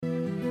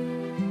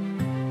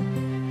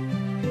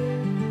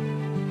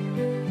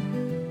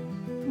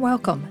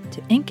Welcome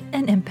to Ink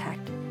and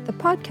Impact, the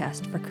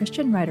podcast for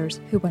Christian writers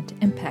who want to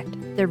impact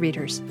their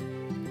readers.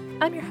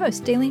 I'm your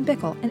host, Daleen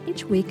Bickle, and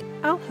each week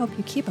I'll help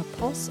you keep a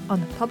pulse on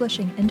the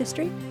publishing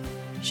industry,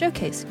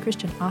 showcase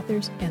Christian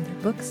authors and their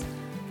books,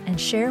 and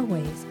share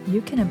ways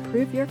you can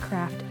improve your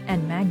craft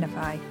and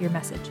magnify your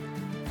message.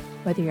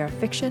 Whether you're a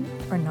fiction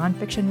or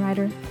nonfiction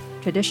writer,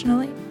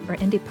 traditionally or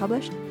indie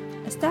published,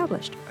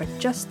 established or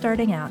just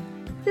starting out,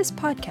 this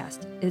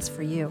podcast is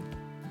for you.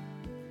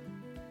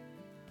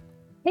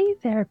 Hey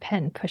there,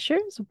 pen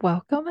pushers.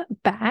 Welcome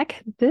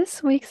back.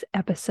 This week's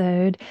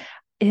episode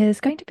is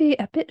going to be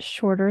a bit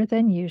shorter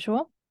than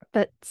usual,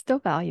 but still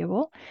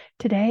valuable.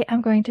 Today,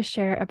 I'm going to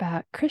share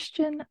about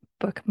Christian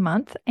Book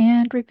Month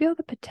and reveal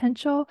the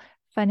potential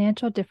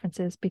financial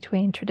differences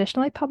between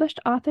traditionally published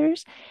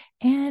authors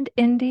and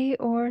indie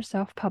or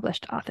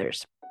self-published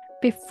authors.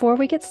 Before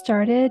we get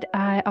started,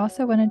 I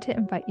also wanted to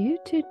invite you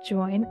to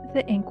join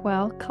the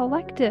Inkwell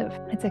Collective.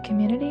 It's a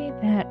community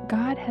that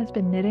God has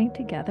been knitting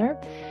together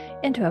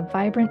into a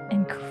vibrant,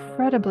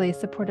 incredibly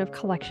supportive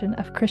collection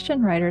of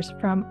Christian writers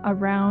from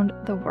around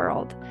the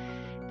world.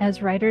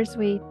 As writers,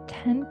 we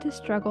tend to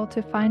struggle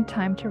to find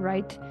time to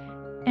write,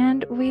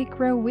 and we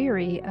grow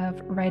weary of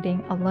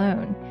writing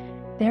alone.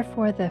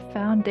 Therefore, the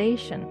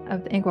foundation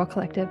of the Inkwell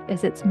Collective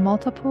is its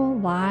multiple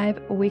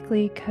live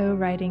weekly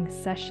co-writing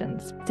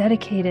sessions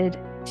dedicated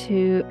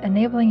to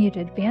enabling you to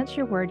advance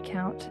your word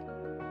count,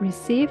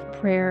 receive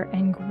prayer,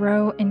 and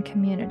grow in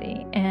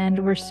community.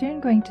 And we're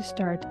soon going to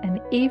start an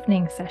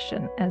evening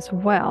session as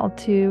well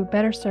to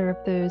better serve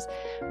those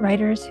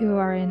writers who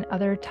are in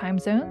other time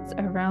zones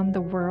around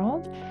the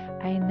world.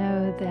 I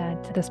know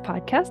that this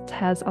podcast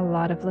has a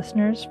lot of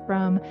listeners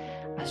from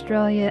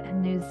Australia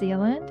and New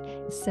Zealand.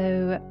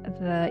 So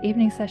the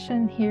evening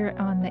session here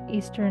on the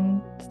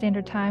Eastern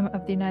Standard Time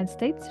of the United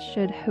States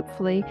should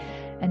hopefully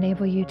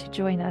enable you to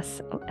join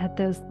us at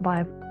those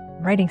live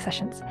writing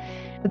sessions.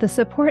 The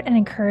support and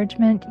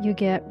encouragement you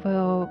get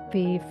will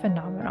be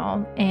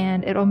phenomenal,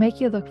 and it'll make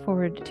you look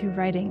forward to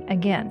writing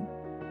again.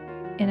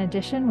 In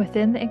addition,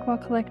 within the Inkwell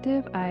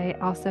Collective, I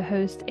also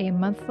host a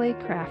monthly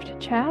craft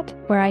chat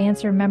where I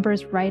answer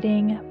members'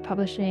 writing,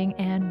 publishing,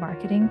 and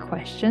marketing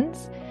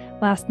questions.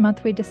 Last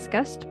month, we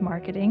discussed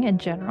marketing in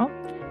general,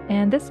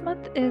 and this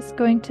month is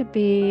going to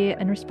be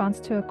in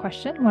response to a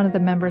question one of the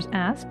members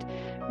asked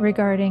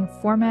regarding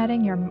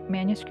formatting your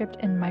manuscript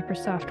in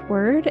Microsoft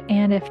Word.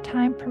 And if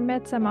time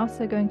permits, I'm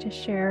also going to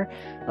share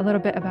a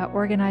little bit about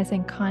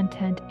organizing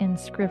content in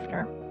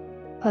Scrivener.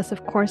 Plus,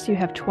 of course, you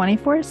have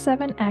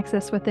 24/7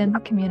 access within the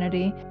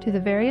community to the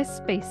various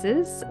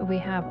spaces. We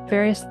have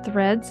various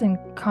threads and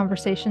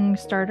conversation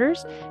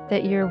starters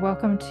that you're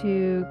welcome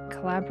to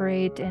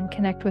collaborate and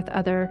connect with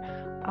other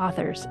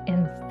authors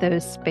in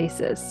those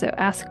spaces. So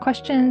ask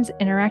questions,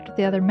 interact with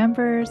the other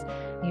members,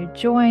 you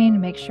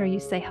join, make sure you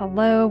say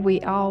hello.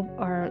 We all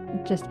are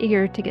just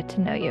eager to get to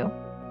know you.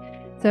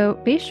 So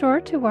be sure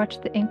to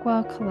watch the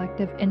Inkwell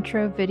Collective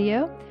intro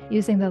video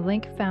using the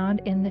link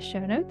found in the show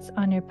notes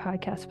on your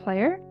podcast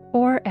player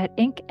or at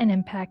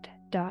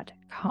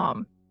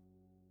inkandimpact.com.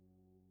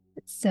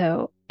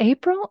 So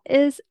April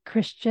is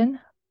Christian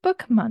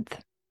Book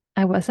Month.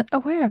 I wasn't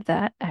aware of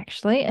that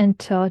actually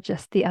until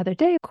just the other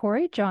day.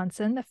 Corey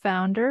Johnson, the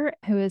founder,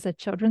 who is a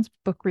children's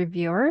book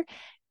reviewer,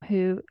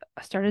 who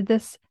started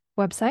this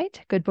website,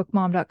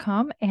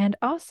 goodbookmom.com, and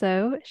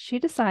also she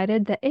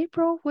decided that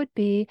April would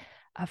be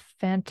a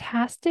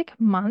fantastic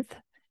month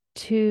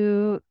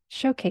to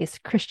showcase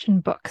Christian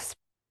books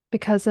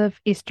because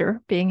of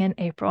Easter being in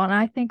April. And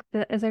I think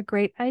that is a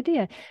great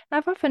idea. And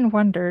I've often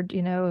wondered,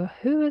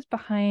 who is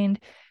behind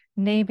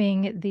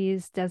naming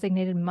these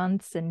designated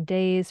months and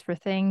days for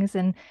things.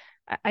 And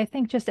I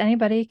think just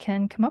anybody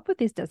can come up with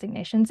these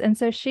designations. And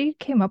so she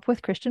came up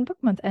with Christian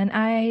Book Month, and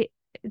I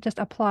just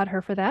applaud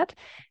her for that.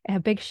 A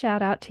big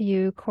shout out to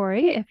you,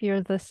 Corey, if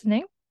you're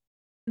listening.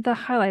 The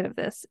highlight of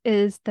this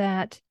is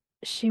that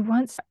she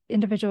wants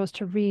individuals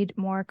to read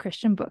more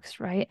Christian books,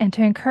 right? And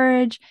to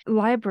encourage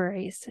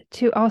libraries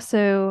to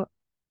also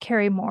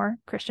carry more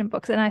Christian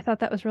books. And I thought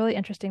that was really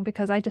interesting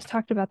because I just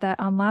talked about that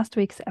on last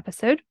week's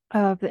episode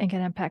of the Ink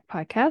and Impact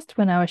podcast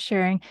when I was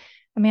sharing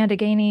Amanda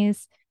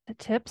Gainey's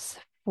tips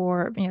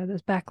for,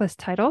 those backlist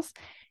titles.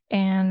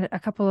 And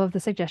a couple of the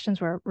suggestions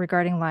were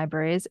regarding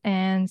libraries.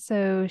 And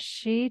so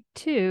she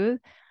too,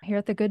 here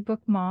at the Good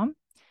Book Mom,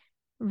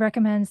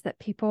 recommends that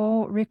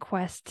people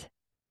request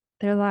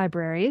their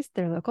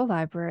local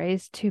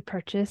libraries, to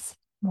purchase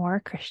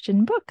more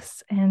Christian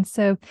books. And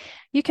so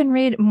you can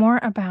read more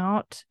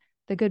about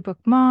the Good Book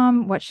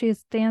Mom, what she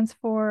stands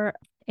for,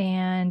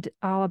 and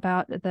all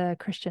about the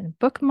Christian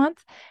Book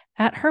Month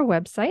at her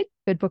website,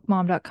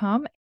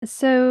 goodbookmom.com.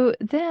 So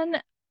then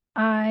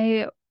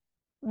I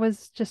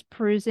was just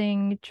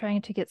perusing,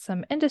 trying to get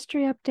some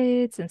industry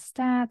updates and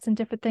stats and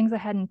different things. I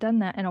hadn't done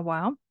that in a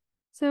while.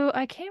 So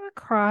I came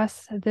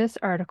across this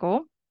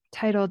article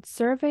titled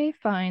 "Survey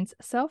Finds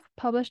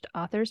Self-Published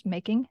Authors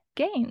Making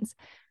Gains."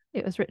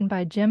 It was written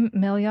by Jim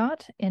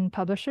Milliot in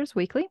Publishers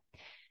Weekly.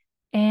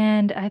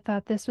 And I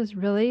thought this was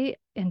really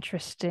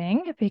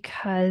interesting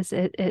because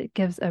it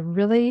gives a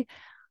really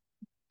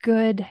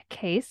good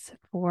case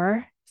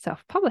for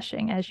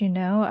self-publishing. As you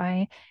know,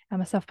 I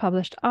am a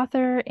self-published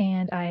author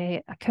and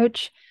I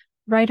coach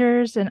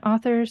writers and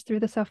authors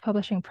through the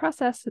self-publishing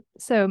process.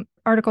 So,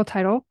 article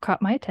title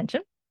caught my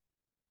attention.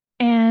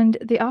 And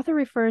the author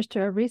refers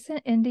to a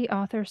recent indie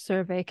author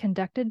survey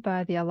conducted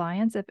by the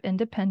Alliance of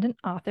Independent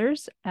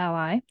Authors,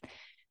 ALLI,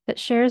 that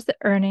shares the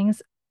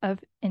earnings of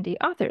indie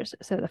authors.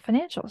 So, the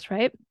financials,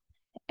 right?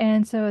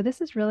 And so this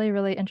is really,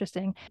 really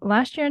interesting.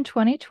 Last year in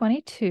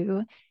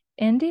 2022,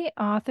 indie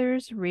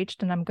authors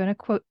reached, and I'm going to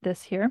quote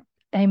this here,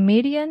 a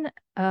median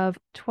of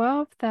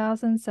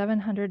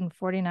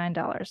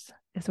 $12,749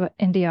 is what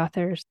indie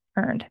authors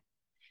earned.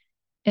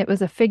 It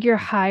was a figure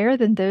higher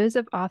than those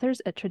of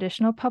authors at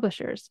traditional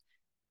publishers.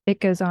 It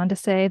goes on to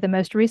say the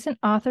most recent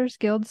Authors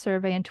Guild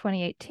survey in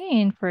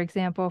 2018, for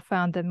example,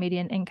 found the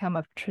median income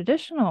of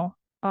traditional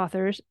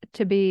authors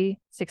to be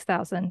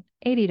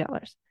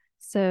 $6,080.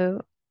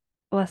 So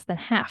less than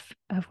half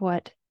of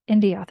what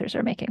indie authors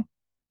are making.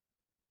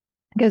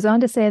 It goes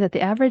on to say that the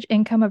average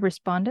income of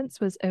respondents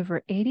was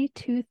over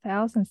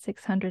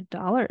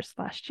 $82,600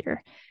 last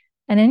year,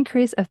 an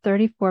increase of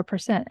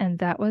 34%. And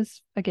that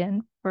was,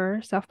 again,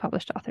 for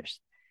self-published authors.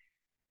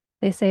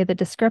 They say the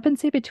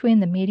discrepancy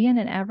between the median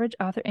and average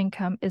author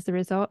income is the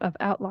result of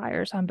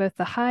outliers on both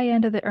the high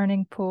end of the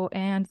earning pool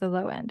and the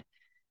low end.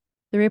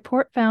 The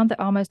report found that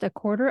almost a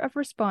quarter of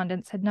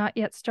respondents had not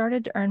yet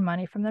started to earn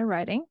money from their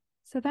writing.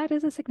 So that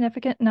is a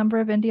significant number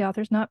of indie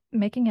authors not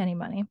making any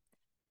money.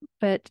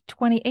 But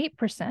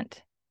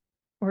 28%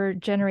 were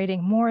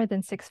generating more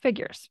than six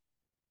figures.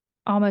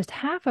 Almost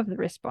half of the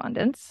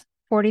respondents,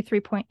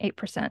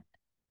 43.8%,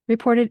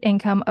 reported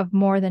income of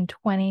more than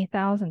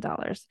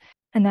 $20,000.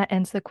 And that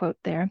ends the quote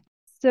there.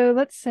 So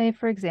let's say,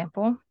 for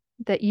example,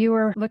 that you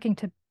are looking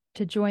to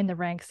join the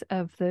ranks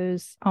of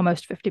those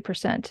almost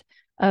 50%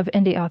 of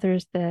indie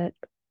authors that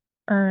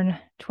earn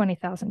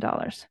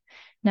 $20,000.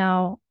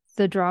 Now,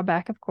 the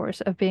drawback, of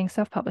course, of being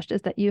self-published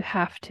is that you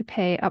have to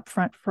pay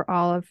upfront for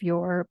all of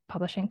your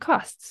publishing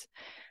costs.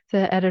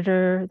 The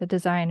editor, the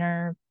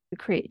designer, you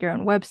create your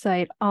own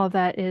website, all of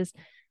that is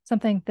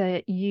something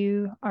that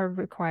you are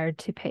required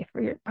to pay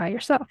for by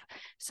yourself.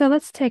 So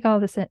let's take all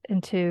this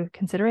into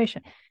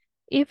consideration.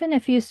 Even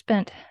if you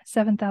spent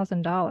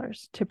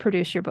 $7,000 to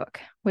produce your book,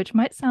 which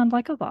might sound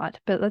like a lot,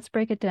 but let's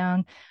break it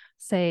down,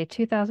 say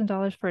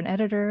 $2,000 for an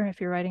editor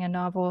if you're writing a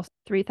novel,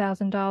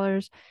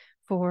 $3,000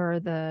 for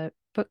the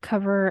book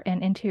cover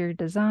and interior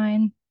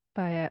design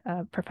by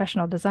a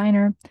professional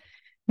designer,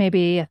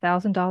 maybe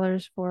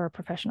 $1,000 for a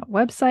professional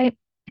website,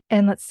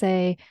 and let's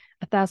say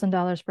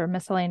 $1,000 for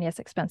miscellaneous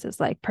expenses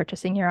like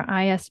purchasing your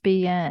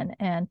ISBN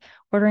and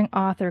ordering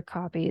author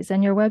copies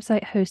and your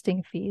website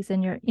hosting fees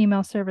and your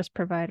email service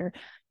provider,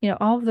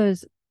 all of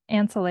those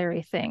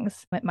ancillary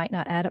things. It might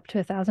not add up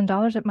to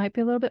 $1,000. It might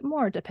be a little bit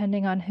more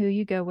depending on who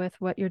you go with,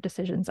 what your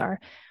decisions are.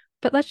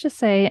 But let's just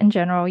say in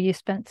general, you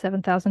spent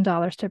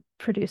 $7,000 to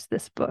produce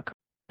this book.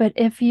 But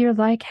if you're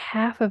like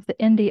half of the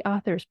indie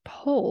authors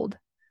polled,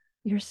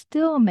 you're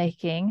still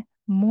making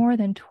more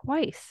than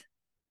twice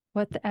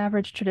what the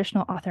average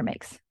traditional author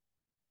makes,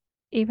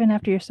 even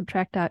after you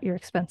subtract out your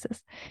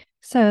expenses.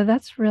 So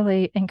that's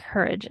really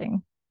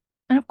encouraging.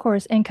 And of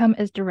course, income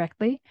is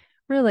directly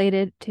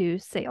related to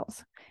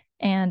sales,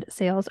 and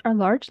sales are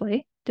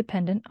largely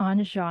dependent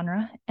on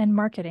genre and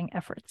marketing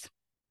efforts.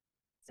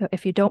 So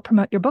if you don't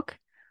promote your book,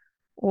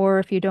 or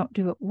if you don't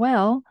do it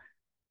well,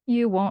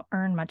 you won't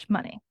earn much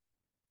money.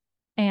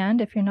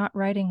 And if you're not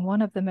writing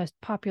one of the most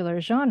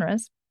popular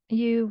genres,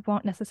 you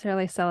won't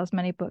necessarily sell as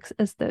many books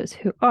as those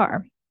who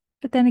are.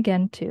 But then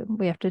again, too,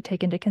 we have to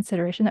take into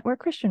consideration that we're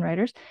Christian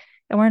writers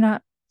and we're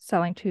not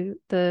selling to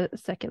the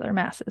secular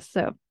masses.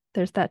 So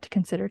there's that to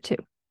consider too.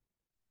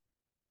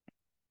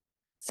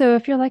 So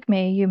if you're like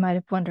me, you might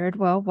have wondered,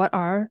 well, what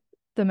are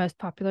the most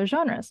popular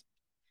genres?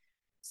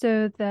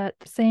 So that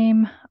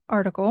same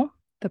article,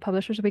 the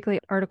Publishers Weekly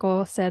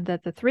article, said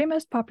that the three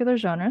most popular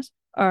genres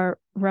are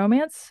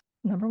romance,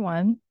 number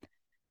one.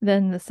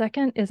 Then the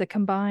second is a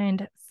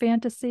combined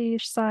fantasy,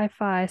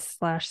 sci-fi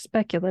 /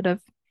 speculative.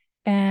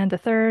 And the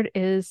third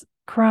is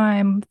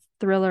crime,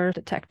 thriller,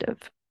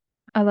 detective.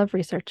 I love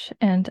research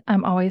and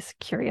I'm always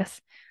curious.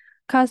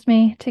 Caused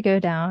me to go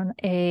down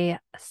a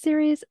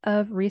series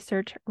of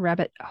research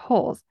rabbit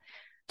holes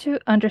to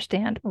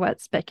understand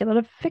what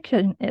speculative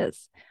fiction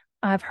is.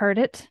 I've heard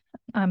it.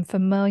 I'm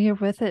familiar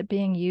with it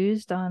being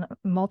used on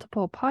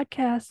multiple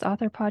podcasts,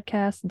 author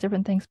podcasts,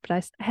 different things, but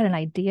I had an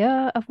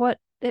idea of what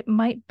it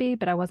might be,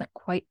 but I wasn't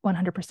quite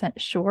 100%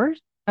 sure.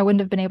 I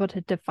wouldn't have been able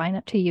to define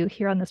it to you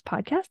here on this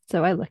podcast,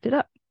 so I looked it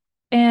up.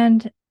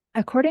 And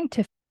according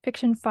to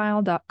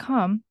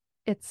fictionfile.com,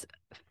 it's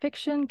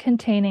fiction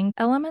containing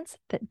elements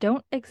that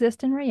don't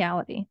exist in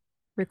reality,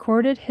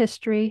 recorded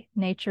history,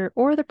 nature,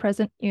 or the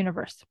present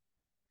universe.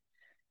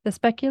 The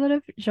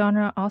speculative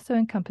genre also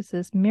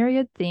encompasses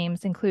myriad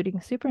themes,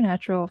 including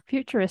supernatural,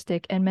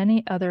 futuristic, and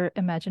many other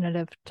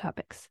imaginative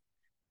topics.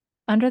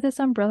 Under this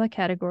umbrella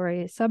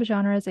category,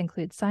 subgenres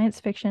include science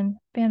fiction,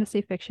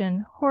 fantasy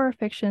fiction, horror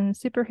fiction,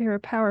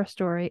 superhero power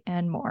story,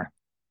 and more.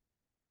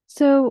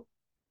 So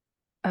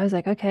I was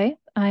like, okay,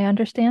 I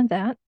understand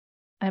that.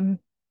 I'm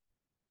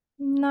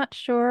not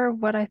sure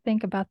what I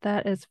think about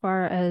that as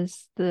far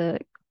as the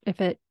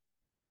if it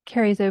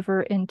carries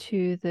over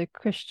into the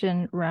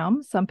Christian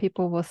realm. Some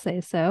people will say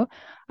so.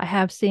 I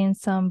have seen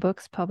some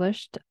books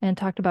published and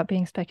talked about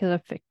being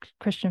speculative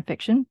Christian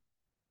fiction.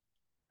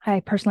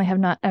 I personally have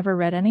not ever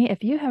read any.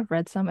 If you have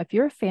read some, if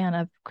you're a fan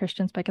of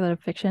Christian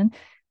speculative fiction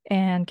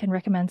and can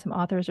recommend some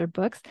authors or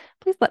books,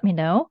 please let me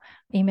know.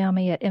 Email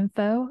me at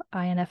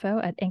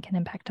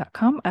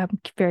info@impact.com. I'm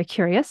very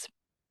curious.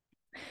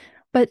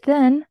 But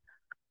then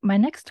my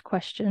next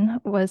question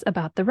was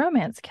about the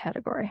romance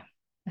category,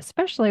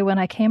 especially when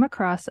I came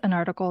across an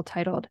article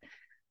titled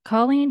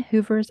Colleen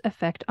Hoover's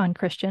Effect on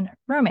Christian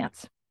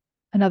Romance,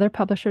 another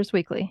Publishers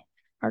Weekly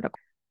article.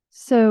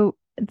 So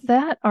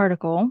that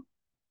article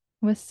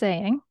was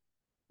saying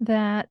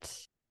that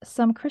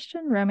some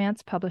Christian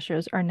romance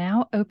publishers are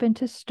now open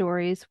to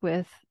stories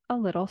with a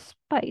little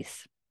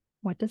spice.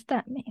 What does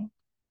that mean?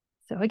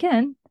 So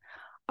again,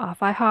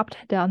 off I hopped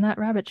down that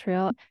rabbit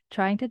trail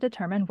trying to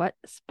determine what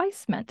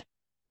spice meant.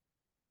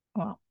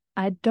 Well,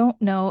 I don't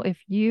know if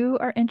you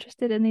are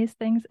interested in these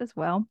things as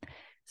well,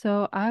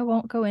 so I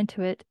won't go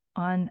into it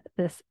on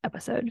this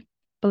episode.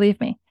 Believe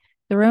me,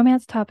 the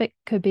romance topic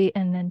could be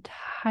an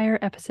entire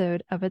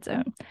episode of its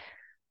own.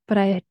 But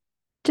I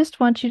just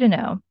want you to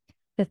know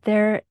that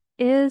there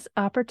is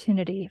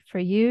opportunity for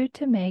you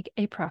to make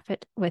a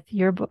profit with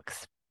your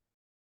books,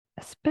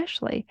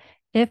 especially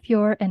if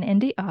you're an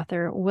indie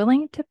author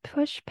willing to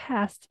push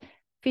past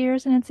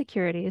fears and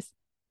insecurities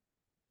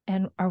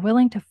and are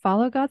willing to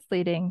follow God's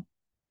leading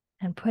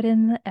and put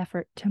in the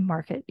effort to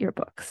market your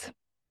books.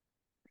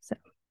 So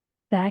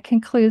that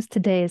concludes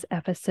today's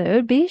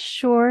episode. Be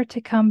sure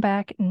to come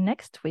back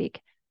next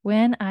week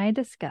when I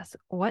discuss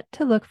what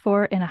to look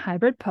for in a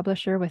hybrid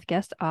publisher with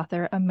guest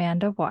author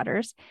Amanda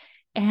Waters.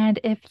 And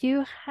if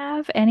you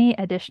have any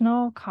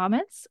additional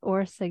comments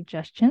or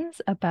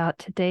suggestions about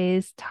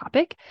today's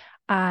topic,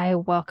 I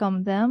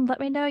welcome them. Let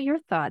me know your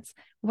thoughts.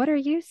 What are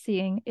you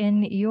seeing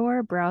in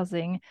your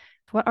browsing?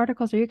 What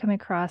articles are you coming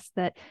across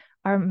that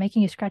are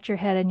making you scratch your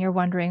head and you're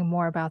wondering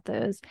more about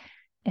those?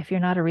 If you're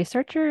not a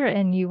researcher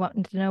and you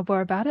want to know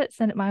more about it,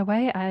 send it my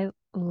way. I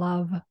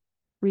love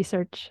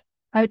research.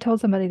 I told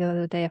somebody the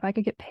other day if I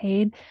could get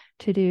paid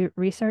to do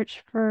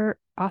research for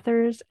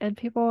authors and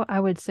people, I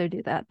would so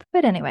do that.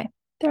 But anyway,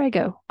 there I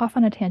go, off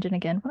on a tangent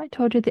again when I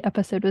told you the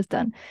episode was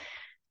done.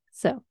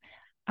 So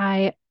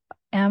I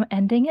am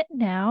ending it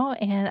now,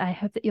 and I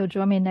hope that you'll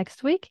join me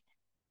next week.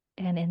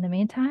 And in the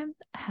meantime,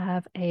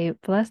 have a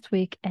blessed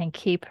week and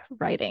keep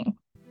writing.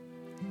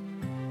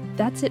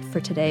 That's it for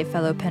today,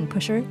 fellow pen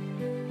pusher.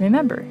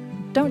 Remember,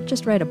 don't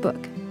just write a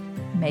book,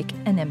 make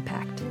an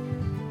impact.